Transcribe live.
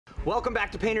Welcome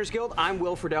back to Painters Guild. I'm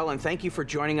Will Friedle, and thank you for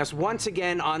joining us once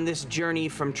again on this journey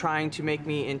from trying to make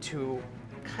me into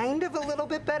kind of a little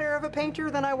bit better of a painter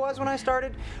than I was when I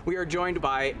started. We are joined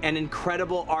by an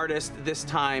incredible artist this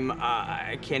time.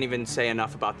 I can't even say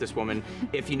enough about this woman.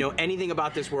 If you know anything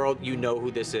about this world, you know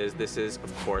who this is. This is,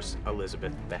 of course,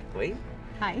 Elizabeth Beckley.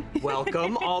 Hi.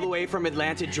 Welcome, all the way from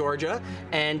Atlanta, Georgia.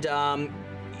 And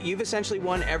you've essentially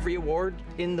won every award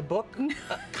in the book,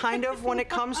 kind of, when it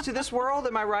comes to this world.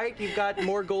 Am I right? You've got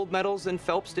more gold medals than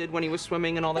Phelps did when he was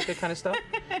swimming and all that good kind of stuff.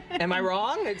 Am I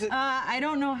wrong? I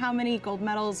don't know how many gold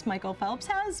medals Michael Phelps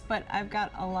has, but I've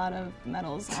got a lot of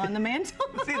medals on the mantle.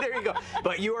 See, there you go.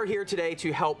 But you are here today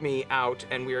to help me out,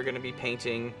 and we are going to be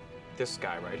painting this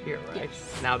guy right here, right?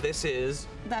 Yes. Now this is...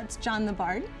 That's John the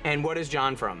Bard. And what is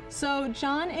John from? So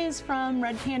John is from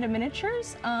Red Panda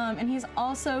Miniatures, and he's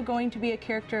also going to be a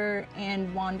character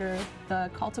in Wander, the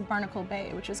Cult of Barnacle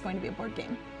Bay, which is going to be a board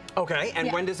game. Okay, and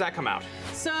when does that come out?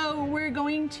 So we're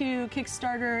going to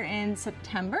Kickstarter in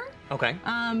September. Okay.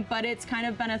 But it's kind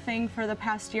of been a thing for the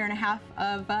past year and a half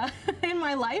of in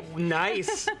my life.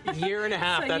 Nice. Year and a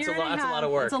half. So that's a lot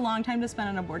of work. It's a long time to spend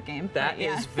on a board game. That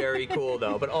is very cool,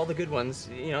 though. But all the good ones,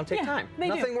 you know, take time.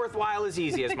 Nothing worthwhile is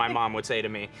easy, as my mom would say to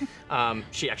me.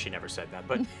 She actually never said that,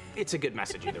 but it's a good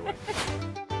message either way.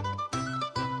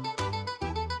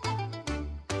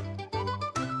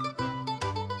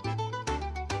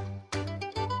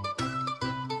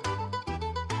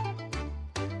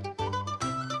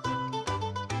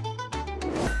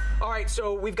 All right,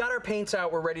 so we've got our paints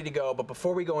out, we're ready to go, but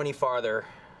before we go any farther,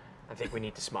 I think we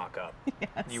need to smock up.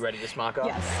 Yes. You ready to smock up?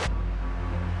 Yes.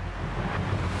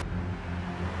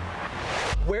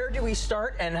 Where do we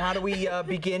start, and how do we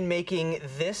begin making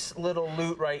this little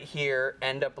loot right here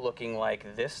end up looking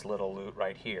like this little loot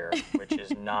right here, which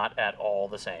is not at all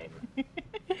the same?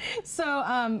 So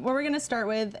what we're gonna start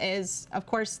with is, of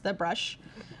course, the brush.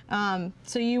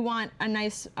 So you want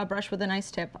a brush with a nice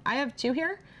tip. I have two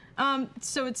here.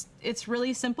 So it's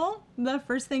really simple. The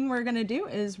first thing we're gonna do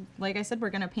is, like I said, we're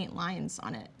gonna paint lines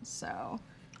on it. So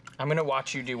I'm gonna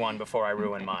watch you do one before I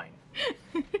ruin mine.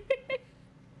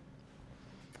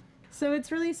 So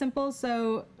it's really simple.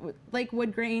 So like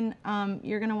wood grain,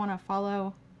 you're gonna want to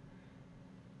follow.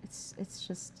 It's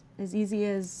just as easy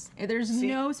as there's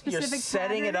no specific. You're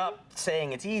setting it up,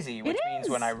 saying it's easy, which means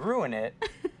when I ruin it,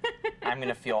 I'm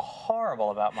gonna feel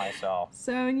horrible about myself.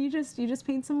 So and you just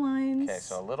paint some lines. Okay,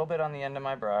 so a little bit on the end of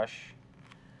my brush.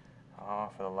 Oh,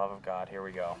 for the love of God, here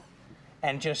we go.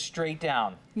 And just straight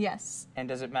down. Yes. And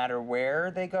does it matter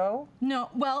where they go? No,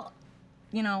 well,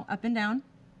 you know, up and down,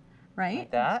 right?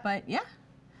 Like that? But yeah.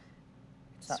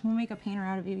 Just won't make a painter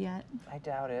out of you yet. I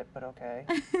doubt it, but okay.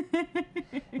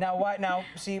 Now what? Now,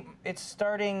 see, it's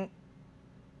starting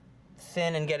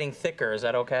thin and getting thicker. Is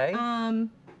that okay?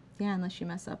 Yeah, unless you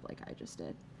mess up like I just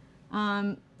did.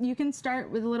 You can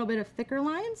start with a little bit of thicker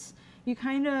lines. You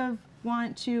kind of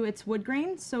want to, it's wood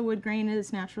grain, so wood grain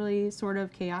is naturally sort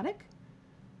of chaotic.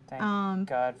 Thank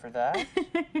God for that.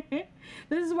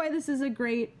 This is why this is a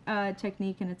great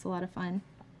technique, and it's a lot of fun.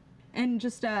 And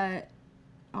just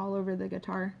all over the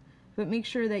guitar, but make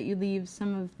sure that you leave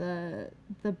some of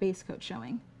the base coat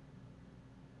showing.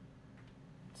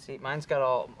 See, mine's got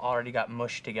already got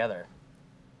mushed together.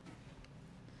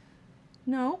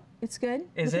 No, it's good.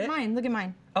 Is Look it? at mine. Look at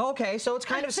mine. Oh, okay, so it's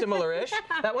kind of similar-ish.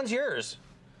 That one's yours.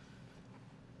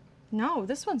 No,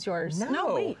 this one's yours.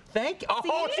 No, wait. Thank you.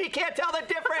 Oh, she can't tell the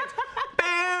difference.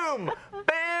 Boom!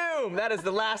 Boom! That is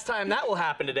the last time that will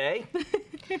happen today.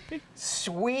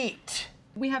 Sweet.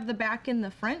 We have the back and the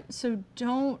front, so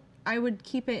I would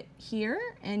keep it here,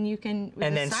 and you can, with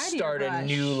and the then side start of your a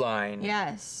new line.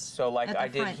 Yes. So like I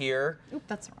did here. Oop,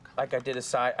 that's wrong. Like I did a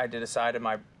side of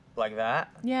my, like that.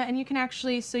 Yeah, and you can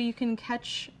actually, so you can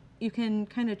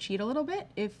kind of cheat a little bit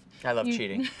if I love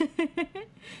cheating.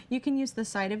 You can use the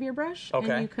side of your brush,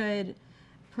 okay, and you could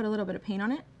put a little bit of paint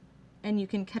on it, and you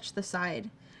can catch the side,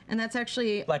 and that's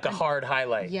actually like a hard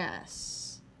highlight. Yes.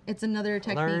 It's another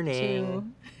technique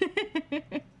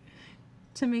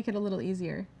to make it a little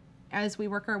easier. As we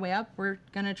work our way up, we're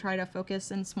gonna try to focus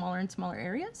in smaller and smaller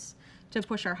areas to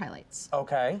push our highlights.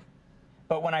 Okay.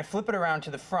 But when I flip it around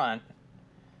to the front,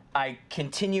 I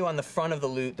continue on the front of the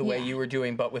loot the way you were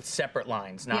doing, but with separate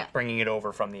lines, not bringing it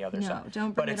over from the other side. No,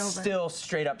 don't bring it over. But it's still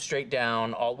straight up, straight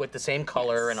down, all with the same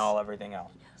color and all everything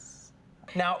else.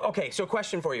 Now, okay, so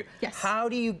question for you. Yes. How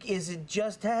do you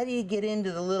get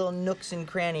into the little nooks and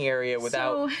cranny area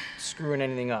without screwing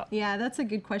anything up? Yeah, that's a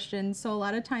good question. So a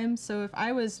lot of times, so if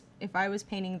I was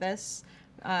painting this,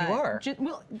 you are.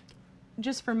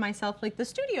 Just for myself, like the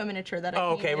studio miniature that I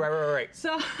painted. Okay, right.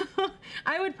 So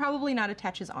I would probably not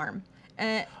attach his arm.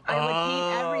 I would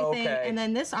paint everything Okay. And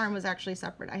then this arm was actually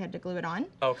separate. I had to glue it on.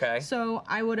 Okay. So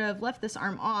I would have left this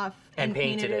arm off and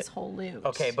painted his whole loot.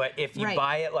 Okay, but if you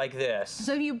buy it like this.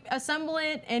 So if you assemble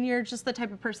it and you're just the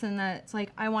type of person that's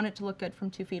like, I want it to look good from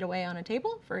 2 feet away on a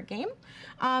table for a game.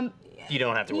 You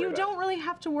don't have to worry about it. You don't really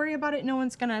have to worry about it. No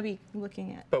one's going to be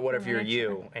looking at. But what if you're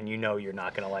you and you know you're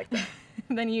not going to like that?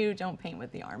 Then you don't paint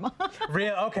with the arm on.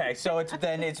 Real? Okay, so it's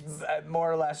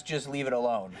more or less just leave it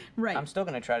alone. Right. I'm still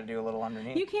going to try to do a little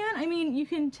underneath. You can. I mean, you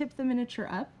can tip the miniature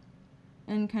up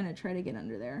and kind of try to get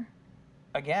under there.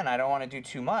 Again, I don't want to do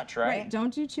too much, right? Right,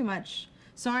 don't do too much.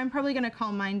 So I'm probably going to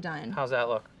call mine done. How's that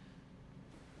look?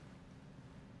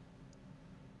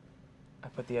 I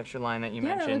put the extra line that you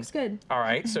mentioned. Yeah, that looks good. All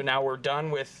right, so now we're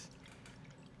done with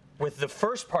the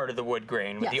first part of the wood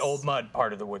grain, with the old mud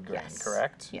part of the wood grain,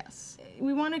 correct? Yes.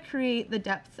 We want to create the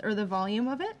depth or the volume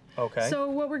of it. Okay. So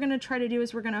what we're going to try to do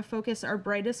is we're going to focus our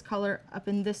brightest color up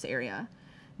in this area.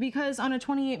 Because on a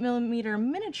 28mm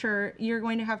miniature, you're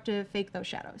going to have to fake those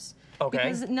shadows. Okay.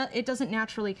 Because it doesn't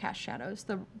naturally cast shadows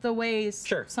the ways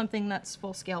something that's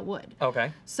full scale would.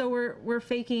 Okay. So we're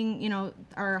faking, you know,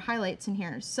 our highlights in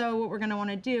here. So what we're going to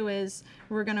want to do is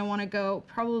we're going to want to go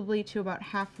probably to about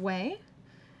halfway.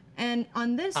 And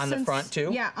on this, on the front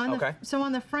too? Yeah. So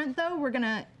on the front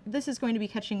though, this is going to be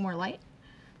catching more light.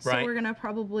 So we're gonna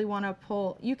probably want to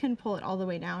pull. You can pull it all the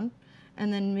way down,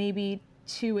 and then maybe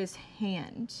to his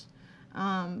hand,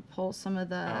 pull some of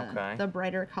the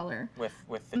brighter color with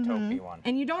the taupey one.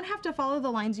 And you don't have to follow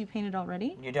the lines you painted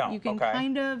already. You don't. You can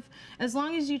kind of, as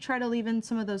long as you try to leave in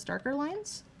some of those darker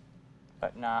lines.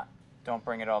 But don't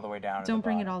bring it all the way down. Don't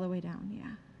bring it all the way down.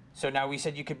 Yeah. So now we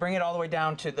said you could bring it all the way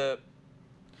down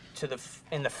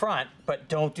in the front, but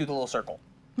don't do the little circle.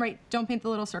 Right. Don't paint the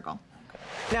little circle. Okay.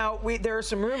 Now there are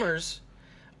some rumors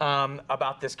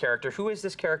about this character. Who is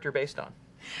this character based on?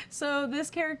 So this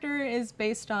character is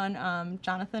based on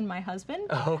Jonathan, my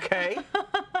husband. Okay.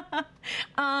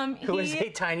 Who is a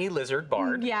tiny lizard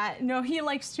bard. Yeah, no, he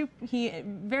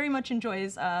very much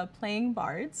enjoys playing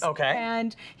bards. Okay.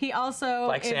 And he also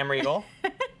like Sam Riegel.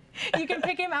 You can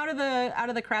pick him out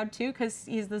of the crowd too, because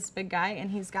he's this big guy and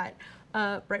he's got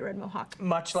a bright red mohawk.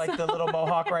 Much like the little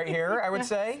mohawk right here, I would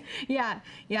say. Yeah,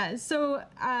 yeah. So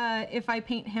if I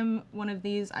paint him one of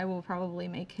these, I will probably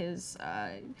make his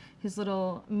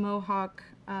little mohawk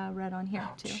red on here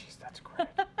too. Jeez, that's great.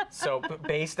 So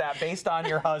based on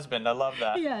your husband, I love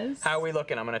that. Yes. How are we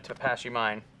looking? I'm gonna pass you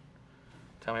mine.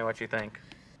 Tell me what you think.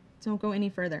 Don't go any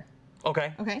further.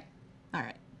 Okay. Okay. All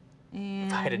right.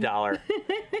 And I had $1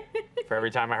 for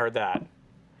every time I heard that.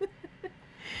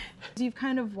 You've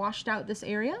kind of washed out this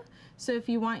area, so if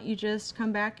you want, you just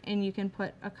come back and you can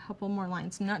put a couple more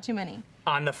lines, not too many.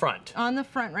 On the front? On the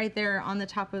front, right there, on the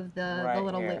top of the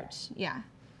little here. loot. Yeah.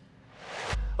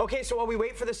 Okay, so while we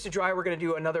wait for this to dry, we're going to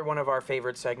do another one of our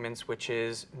favorite segments, which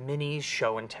is Minnie's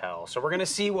Show and Tell. So we're going to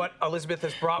see what Elizabeth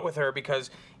has brought with her,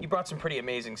 because you brought some pretty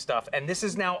amazing stuff, and this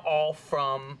is now all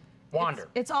from Wander.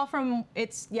 It's all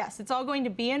going to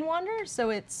be in Wander. So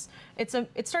it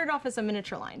started off as a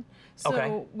miniature line.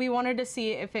 So we wanted to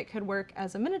see if it could work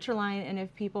as a miniature line and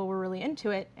if people were really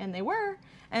into it, and they were.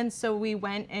 And so we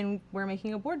went and we're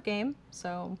making a board game.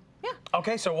 So yeah.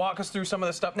 Okay, so walk us through some of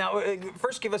the stuff. Now,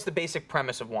 first give us the basic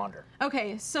premise of Wander.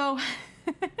 Okay, so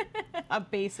the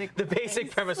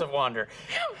basic premise of Wander.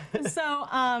 So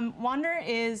Wander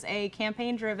is a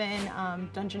campaign-driven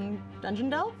dungeon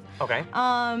delve. Okay.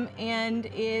 And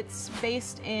it's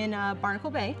based in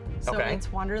Barnacle Bay. So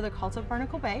it's Wander, the Cult of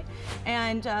Barnacle Bay.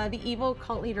 And the evil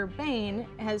cult leader Bane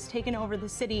has taken over the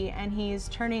city, and he's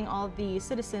turning all the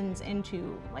citizens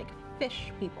into like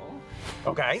fish people.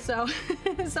 Okay. So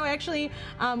actually,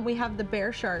 we have the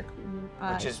bear shark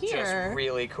which is here. Just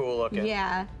really cool looking.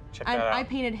 Yeah. Check that out. I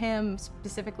painted him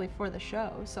specifically for the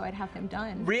show, so I'd have him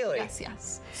done. Really? Yes,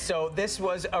 yes. So this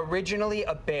was originally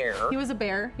a bear. He was a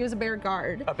bear. He was a bear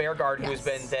guard. A bear guard who's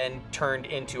been then turned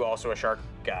into also a shark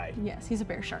guy. Yes, he's a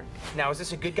bear shark. Now, is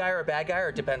this a good guy or a bad guy, or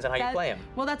it depends on how you play him?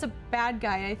 Well, that's a bad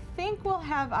guy. I think we'll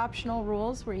have optional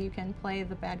rules where you can play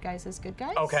the bad guys as good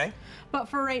guys. Okay. But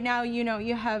for right now, you know,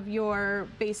 you have your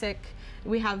basic.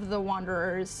 We have the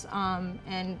Wanderers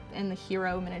and the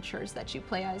hero miniatures that you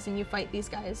play as, and you fight these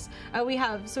guys. We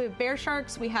have bear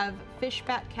sharks, we have fish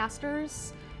bat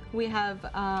casters, we have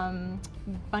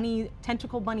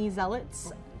tentacle bunny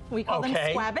zealots. We call them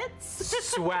squabbits.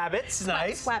 Squabbits,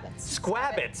 nice.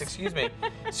 Squabbits, excuse me.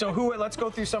 So let's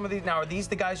go through some of these. Now, are these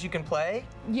the guys you can play?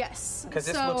 Yes. Because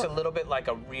this looks a little bit like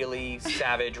a really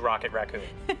savage rocket raccoon.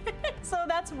 So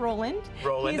that's Roland.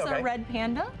 He's a red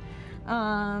panda.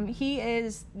 He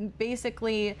is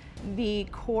basically the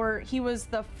core. He was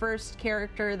the first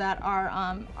character that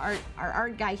our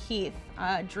art guy Heath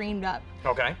dreamed up.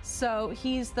 Okay. So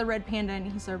he's the red panda,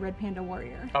 and he's a red panda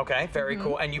warrior. Okay, very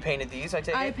cool. And you painted these, I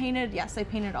take it? Yes, I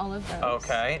painted all of those.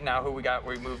 Okay, now who we got?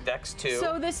 We moved next to.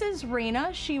 So this is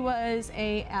Raina. She was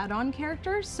a add-on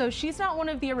character, so she's not one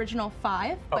of the original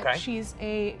 5, but she's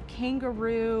a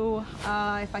kangaroo.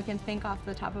 If I can think off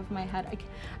the top of my head,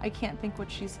 I can't think what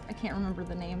she's. I can't remember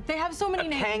the name. They have so many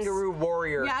names. Kangaroo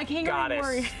warrior. Yeah, a kangaroo goddess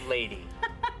warrior lady,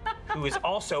 who is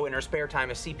also in her spare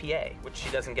time a CPA, which she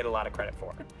doesn't get a lot of credit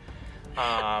for.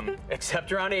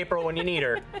 Except around April when you need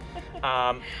her.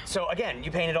 So again,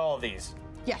 you painted all of these.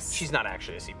 Yes. She's not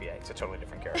actually a CPA, it's a totally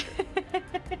different character.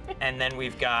 And then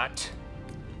we've got...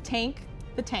 Tank,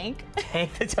 the tank. Tank,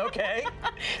 that's okay.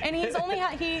 And he's only,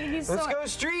 he's Let's go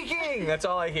streaking! That's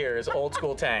all I hear is old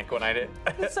school Tank when I did.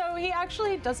 So he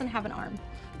actually doesn't have an arm.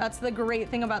 That's the great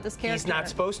thing about this character. He's not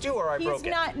supposed to, or I broke it?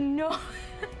 He's not, no.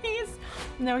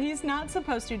 He's not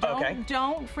supposed to.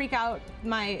 Don't freak out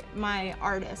my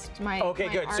artist, Okay,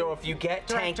 good. So if you get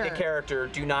Tank the character,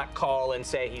 do not call and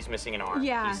say he's missing an arm.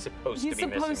 Yeah. He's supposed to be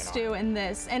missing an arm. He's supposed to in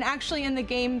this. And actually in the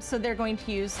game, so they're going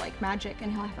to use like magic,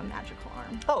 and he'll have a magical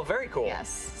arm. Oh, very cool. Yes.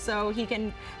 So he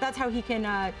can, that's how he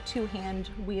can two-hand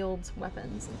wield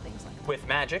weapons and things like that. With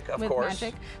magic, of course. With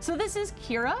magic. So this is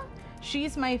Kira.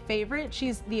 She's my favorite.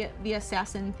 She's the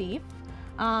assassin thief.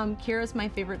 Kira's my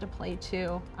favorite to play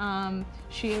too.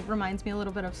 She reminds me a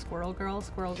little bit of Squirrel Girl.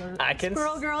 Squirrel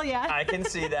Girl, yeah. I can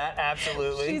see that,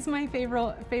 absolutely. She's my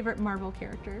favorite Marvel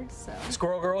character. So.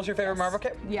 Squirrel Girl is your favorite Marvel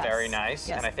character? Yes. Very nice.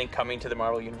 Yes. And I think coming to the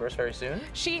Marvel Universe very soon.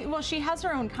 She has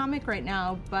her own comic right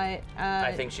now, but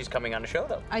I think she's coming on the show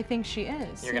though. I think she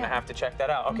is. You're gonna have to check that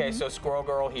out. Okay, so Squirrel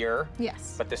Girl here.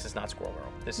 Yes. But this is not Squirrel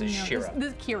Girl. This is Shira.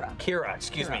 This is Kira. Kira,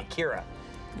 excuse me, Kira.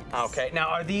 Yes. Okay, now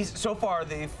are these, so far,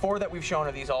 the 4 that we've shown,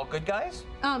 are these all good guys?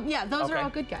 Yeah, those are all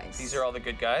good guys. These are all the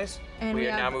good guys. And we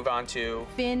now move on to...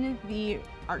 Finn the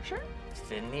Archer.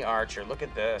 Finn the Archer, look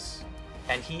at this.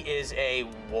 And he is a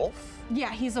wolf?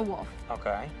 Yeah, he's a wolf.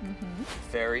 Okay.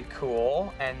 Very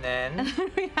cool. And then...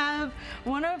 we have,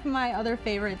 one of my other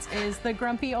favorites is the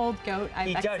grumpy old goat.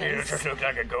 He does, he just looks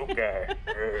like a goat guy.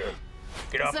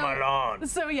 Get off my lawn.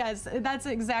 So yes, that's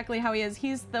exactly how he is.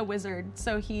 He's the wizard.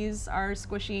 So he's our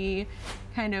squishy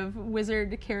kind of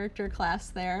wizard character class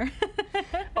there.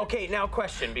 Okay, now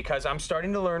question, because I'm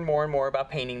starting to learn more and more about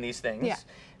painting these things. Yeah.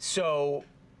 So,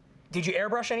 did you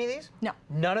airbrush any of these? No.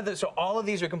 None of the, so all of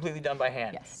these are completely done by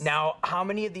hand? Yes. Now, how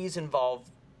many of these involve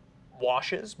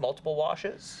washes, multiple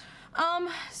washes?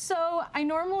 So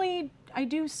I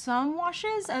do some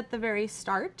washes at the very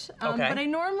start, but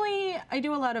I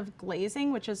do a lot of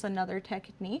glazing, which is another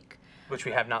technique. Which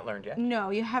we have not learned yet. No,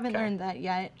 you haven't learned that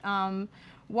yet.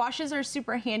 Washes are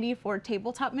super handy for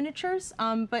tabletop miniatures,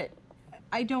 but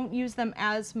I don't use them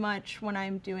as much when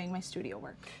I'm doing my studio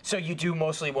work. So you do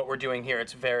mostly what we're doing here.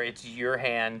 It's your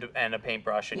hand and a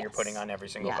paintbrush, and you're putting on every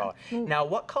single color. Now,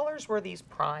 what colors were these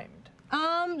primed?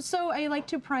 So I like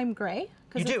to prime gray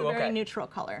because it's a very neutral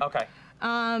color. Okay.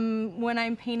 When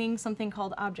I'm painting something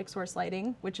called object source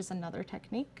lighting, which is another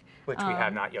technique. Which we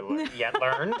have not yet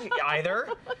learned either.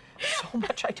 So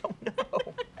much I don't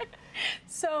know.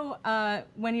 So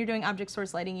when you're doing object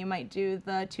source lighting, you might do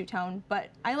the two-tone, but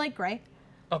I like gray.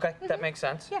 Okay, that makes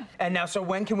sense. Yeah. And now, so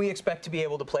when can we expect to be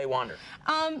able to play Wander?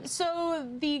 So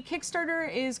the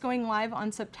Kickstarter is going live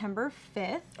on September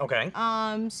 5th. Okay.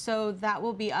 So that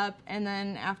will be up, and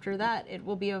then after that, it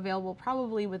will be available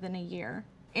probably within a year.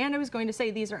 And I was going to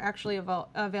say these are actually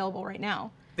available right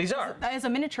now. These are? As a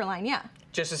miniature line, yeah.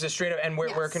 Just as a straight up, and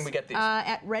where can we get these?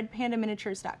 At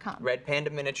redpandaminiatures.com.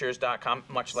 Redpandaminiatures.com,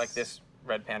 much like this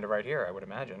red panda right here, I would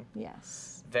imagine.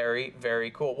 Yes. Very,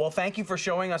 very cool. Well, thank you for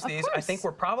showing us these. Course. I think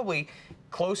we're probably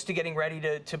close to getting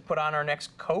ready to put on our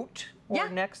next coat or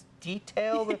next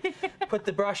detail. Put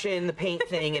the brush in the paint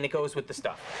thing, and it goes with the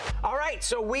stuff. All right,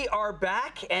 so we are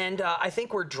back, and I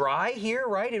think we're dry here,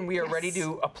 right? And we are ready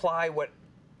to apply what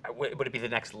would it be, the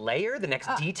next layer, the next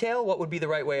detail? What would be the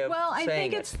right way of saying it? Well, I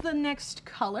think it's the next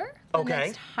color, the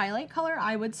next highlight color,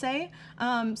 I would say.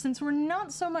 Since we're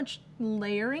not so much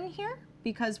layering here,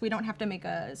 because we don't have to make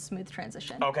a smooth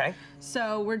transition. Okay.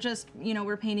 So we're just,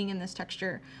 we're painting in this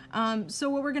texture. So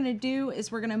what we're gonna do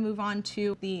is we're gonna move on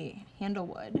to the handle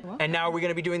wood. And now we're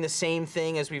gonna be doing the same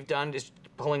thing as we've done, just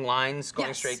pulling lines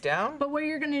going straight down? But what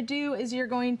you're gonna do is you're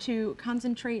going to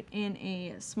concentrate in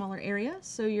a smaller area.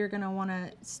 So you're gonna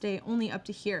wanna stay only up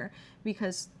to here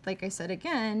because, like I said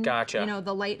again,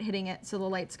 the light hitting it, so the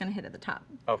light's gonna hit at the top.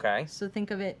 Okay. So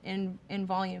think of it in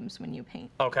volumes when you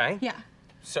paint. Okay. Yeah.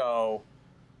 So,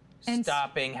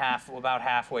 stopping about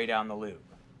halfway down the loop.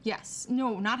 Yes.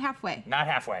 No, not halfway. Not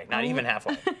halfway. Not even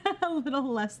halfway. A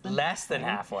little less than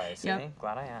halfway. See?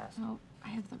 Glad I asked. Oh, I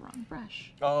have the wrong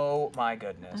brush. Oh my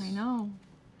goodness. I know.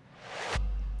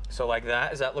 So like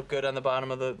that, does that look good on the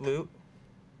bottom of the loot?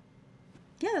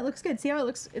 Yeah, that looks good. See how it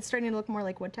looks? It's starting to look more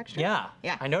like wood texture. Yeah.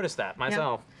 Yeah. I noticed that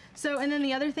myself. Yep. So, and then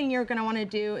the other thing you're gonna wanna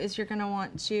do is you're gonna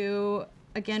want to,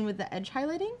 again with the edge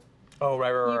highlighting, Oh,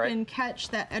 right. you can catch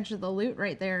that edge of the loot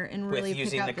right there and really With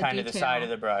using pick out the the kind of the detail. side of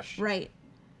the brush. Right.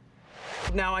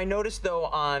 Now I noticed though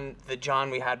on the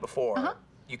John we had before, Uh-huh.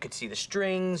 you could see the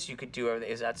strings, you could do everything.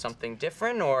 Is that something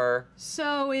different or?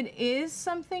 So it is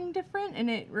something different and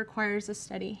it requires a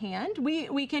steady hand.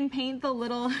 We can paint the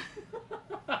little...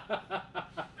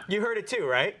 You heard it too,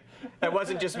 right? That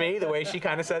wasn't just me, the way she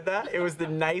kind of said that. It was the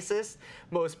nicest,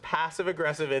 most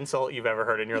passive-aggressive insult you've ever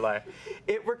heard in your life.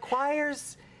 It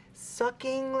requires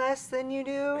sucking less than you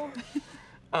do.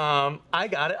 I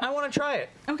got it. I want to try it.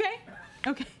 Okay.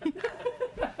 Okay.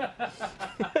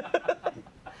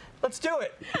 Let's do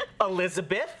it.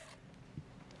 Elizabeth.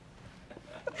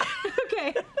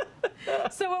 Okay.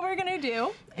 So what we're gonna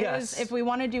do Yes. is, if we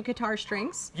want to do guitar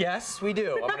strings, Yes, we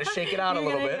do. I'm going to shake it out a you're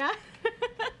little gonna- bit.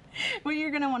 yeah. What you're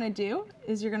gonna want to do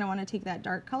is you're gonna want to take that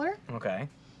dark color, Okay.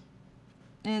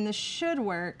 and this should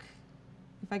work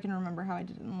if I can remember how I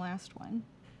did it in the last one.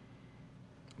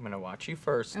 I'm going to watch you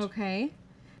first. Okay.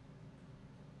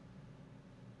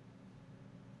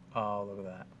 Oh, look at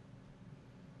that.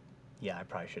 Yeah, I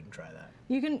probably shouldn't try that.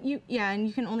 And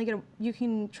you can only get you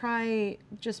can try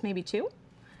just maybe 2.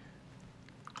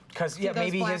 Because those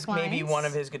maybe black maybe lines. one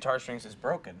of his guitar strings is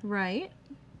broken. Right.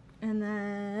 And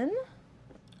then,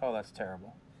 Oh, that's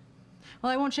terrible.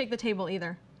 well, I won't shake the table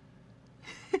either.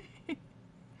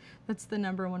 That's the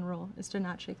 #1 rule, is to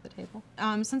not shake the table.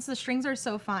 Since the strings are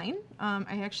so fine, I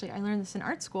learned this in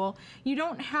art school, you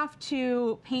don't have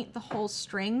to paint the whole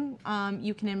string.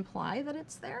 You can imply that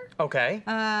it's there. Okay.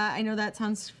 I know that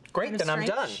sounds Great, kind of then I'm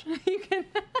done. strange. You can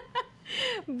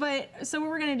But, so what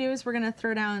we're gonna do is we're gonna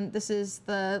throw down, this is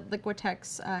the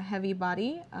Liquitex Heavy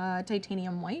Body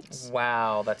Titanium White.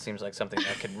 Wow, that seems like something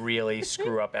that could really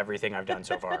screw up everything I've done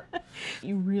so far.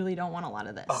 You really don't want a lot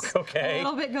of this. Okay. A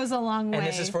little bit goes a long way. And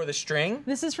this is for the string?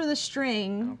 This is for the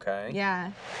string. Okay.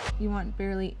 Yeah. You want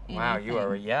barely anything. Wow, you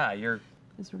are, yeah, you're...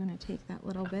 Because we're gonna take that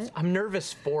little bit. I'm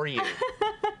nervous for you.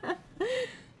 And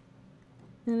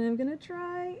I'm gonna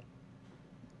try.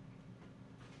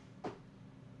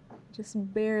 Just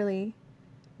barely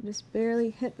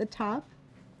hit the top.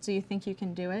 So you think you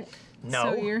can do it?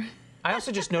 No. So you're... I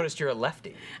also just noticed you're a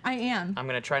lefty. I am. I'm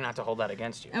going to try not to hold that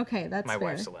against you. Okay, that's My fair.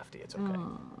 wife's a lefty, it's okay.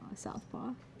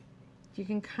 Southpaw. You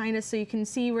can kind of, so you can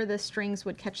see where the strings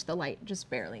would catch the light, just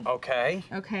barely. Okay.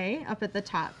 Okay, up at the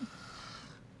top.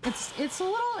 It's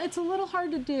a little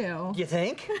hard to do. You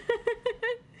think?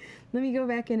 Let me go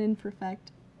back in and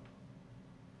perfect.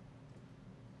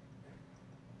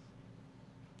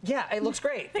 Yeah, it looks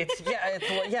great.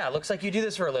 It looks like you do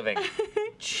this for a living.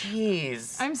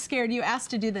 Jeez. I'm scared. You asked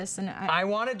to do this, and I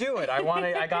want to do it.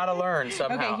 I gotta learn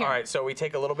somehow. Okay, here. All right, so we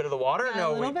take a little bit of the water.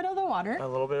 a little bit of the water. A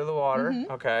little bit of the water.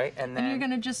 Okay, and then And you're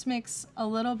gonna just mix a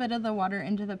little bit of the water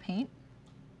into the paint.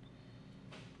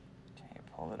 Okay,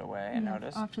 pull it away and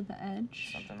notice Off to the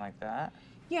edge. something like that.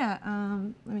 Yeah.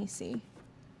 Let me see.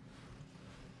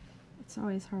 It's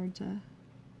always hard to.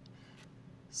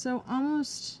 So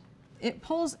almost. It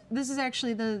pulls, this is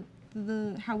actually the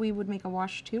how we would make a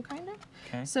wash too, kind of.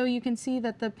 Okay. So you can see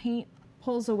that the paint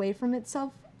pulls away from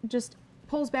itself, just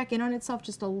pulls back in on itself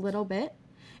just a little bit.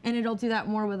 And it'll do that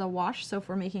more with a wash, so if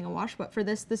we're making a wash. But for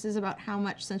this is about how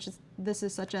much, since this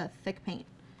is such a thick paint.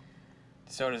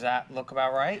 So does that look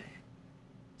about right?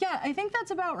 Yeah, I think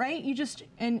that's about right. You just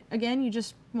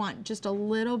want just a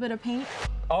little bit of paint.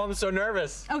 Oh, I'm so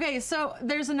nervous. Okay, so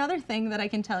there's another thing that I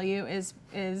can tell you is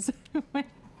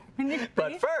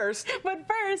But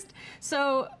first,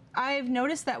 so I've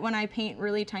noticed that when I paint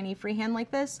really tiny freehand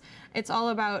like this, it's all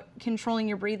about controlling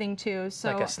your breathing too.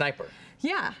 So like a sniper.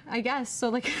 Yeah, I guess. So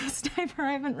like a sniper,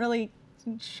 I haven't really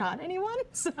shot anyone.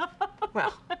 So.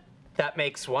 Well, that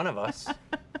makes one of us.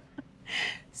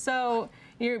 So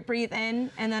you breathe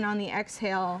in, and then on the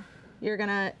exhale,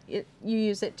 you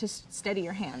use it to steady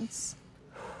your hands.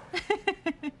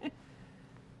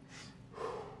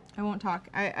 I won't talk.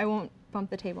 I won't bump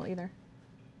the table either.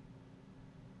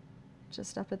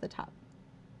 Just up at the top.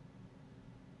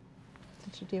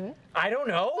 Did you do it? I don't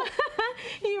know.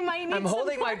 You might need I'm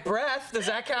holding my breath. Does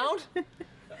that count?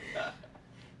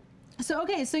 So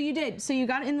okay, so you did. So you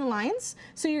got it in the lines.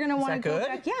 So you're gonna want to go good?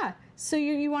 back. Yeah. So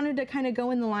you wanted to kind of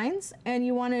go in the lines, and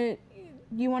you want to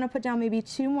put down maybe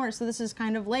 2 more. So this is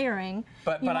kind of layering.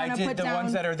 But You I wanna did put the down-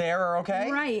 ones that are there are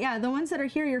okay? Right, yeah. The ones that are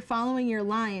here, you're following your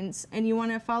lines, and you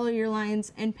want to follow your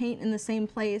lines and paint in the same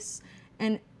place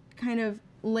and kind of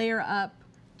layer up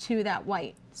to that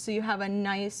white. So you have a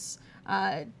nice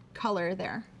color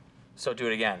there. So do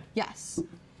it again. Yes.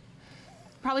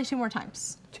 Probably 2 more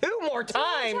times. 2 more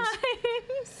times? 2 more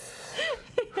times.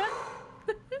 Yeah.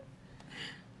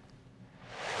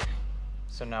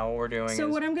 So now what we're doing is... So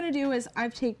what I'm going to do is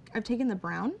I've taken the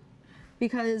brown,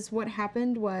 because what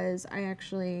happened was I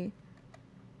actually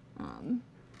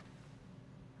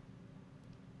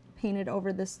painted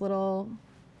over this little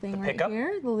thing right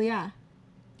here. Yeah.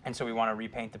 And so we want to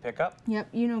repaint the pickup? Yep,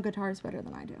 you know guitars better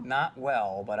than I do. Not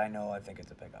well, but I think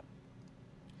it's a pickup.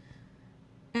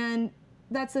 And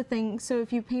that's the thing. So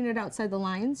if you paint it outside the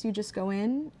lines, you just go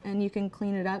in and you can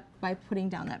clean it up by putting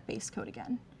down that base coat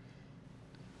again.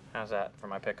 How's that for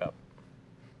my pickup?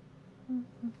 Yeah,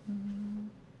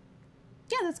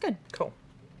 that's good. Cool.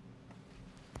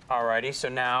 Alrighty, so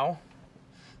now...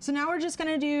 So now we're just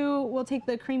gonna we'll take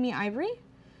the creamy ivory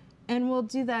and we'll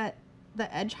do the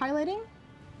edge highlighting.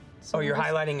 So you're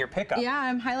highlighting your pickup? Yeah,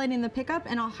 I'm highlighting the pickup,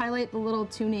 and I'll highlight the little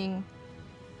tuning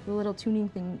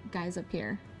thing guys up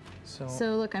here.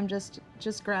 So look, I'm just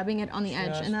grabbing it on the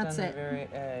edge, and that's on it. The very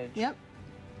edge. Yep.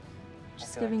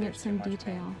 Just giving it some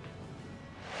detail.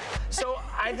 So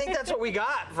I think that's what we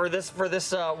got for this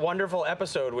wonderful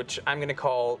episode, which I'm going to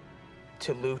call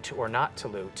 "To Loot or Not to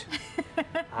Loot."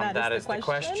 That is the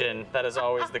question. That is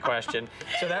always the question.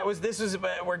 So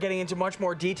we're getting into much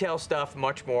more detail stuff,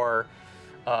 much more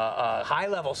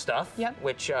high-level stuff,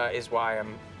 which is why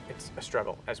it's a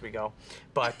struggle as we go.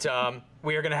 But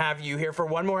we are going to have you here for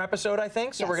one more episode, I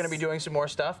think. So we're going to be doing some more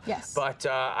stuff. Yes. But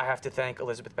I have to thank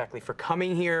Elizabeth Beckley for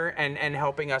coming here and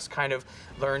helping us kind of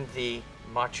learn the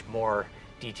much more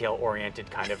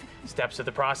detail-oriented kind of steps of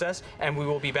the process. And we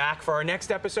will be back for our next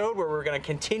episode, where we're going to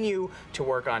continue to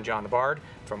work on John the Bard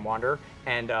from Wanderer.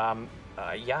 And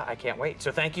yeah, I can't wait.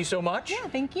 So thank you so much. Yeah,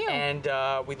 thank you. And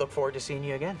we look forward to seeing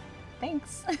you again.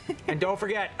 Thanks. And don't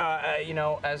forget, you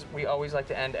know, as we always like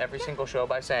to end every single show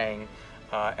by saying,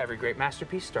 every great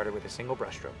masterpiece started with a single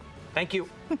brushstroke. Thank you.